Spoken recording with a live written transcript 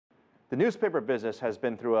The newspaper business has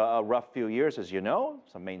been through a rough few years, as you know.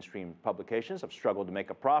 Some mainstream publications have struggled to make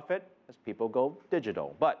a profit as people go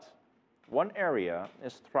digital. But one area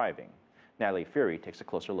is thriving. Natalie Feary takes a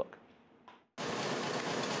closer look.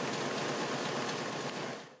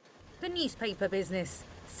 The newspaper business,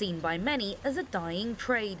 seen by many as a dying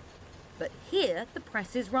trade. But here, the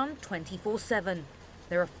press is run 24/7.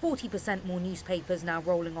 There are 40% more newspapers now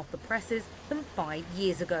rolling off the presses than 5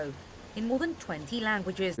 years ago, in more than 20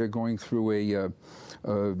 languages. They're going through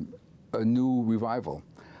a new revival.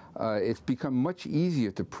 It's become much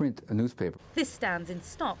easier to print a newspaper. This stands in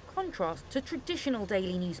stark contrast to traditional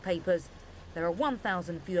daily newspapers. There are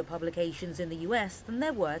 1,000 fewer publications in the US than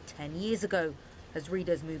there were 10 years ago, as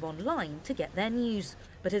readers move online to get their news.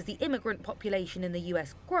 But as the immigrant population in the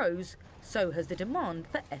US grows, so has the demand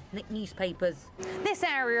for ethnic newspapers. This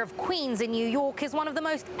area of Queens in New York is one of the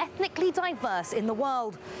most ethnically diverse in the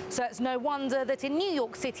world. So it's no wonder that in New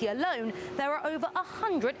York City alone, there are over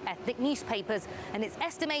 100 ethnic newspapers, and it's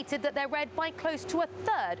estimated that they're read by close to a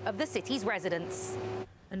third of the city's residents.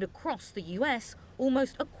 And across the US,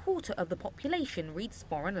 almost a quarter of the population reads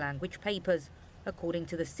foreign language papers, according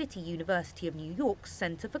to the City University of New York's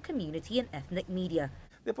Center for Community and Ethnic Media.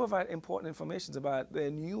 They provide important information about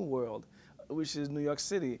their new world, which is New York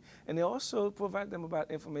City, and they also provide them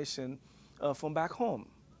about information from back home.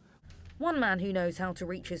 One man who knows how to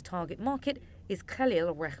reach his target market is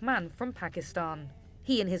Khalil Rahman from Pakistan.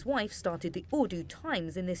 He and his wife started the Urdu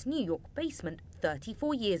Times in this New York basement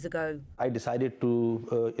 34 years ago. I decided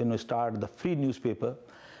to start the free newspaper.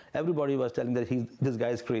 Everybody was telling that this guy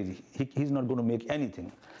is crazy. He's not going to make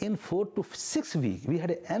anything. In 4 to 6 weeks, we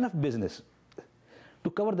had enough business to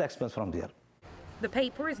cover the expense from there. The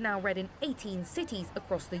paper is now read in 18 cities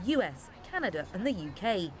across the US, Canada and the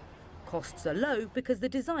UK. Costs are low because the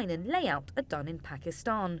design and layout are done in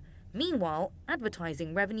Pakistan. Meanwhile,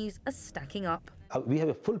 advertising revenues are stacking up. We have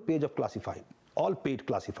a full page of classified, all paid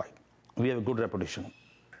classified. We have a good reputation,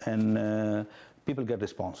 and people get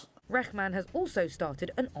response. Rahman has also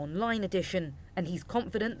started an online edition, and he's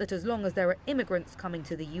confident that as long as there are immigrants coming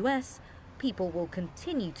to the US, people will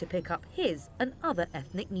continue to pick up his and other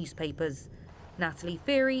ethnic newspapers. Natalie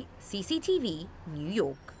Feary, CCTV, New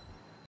York.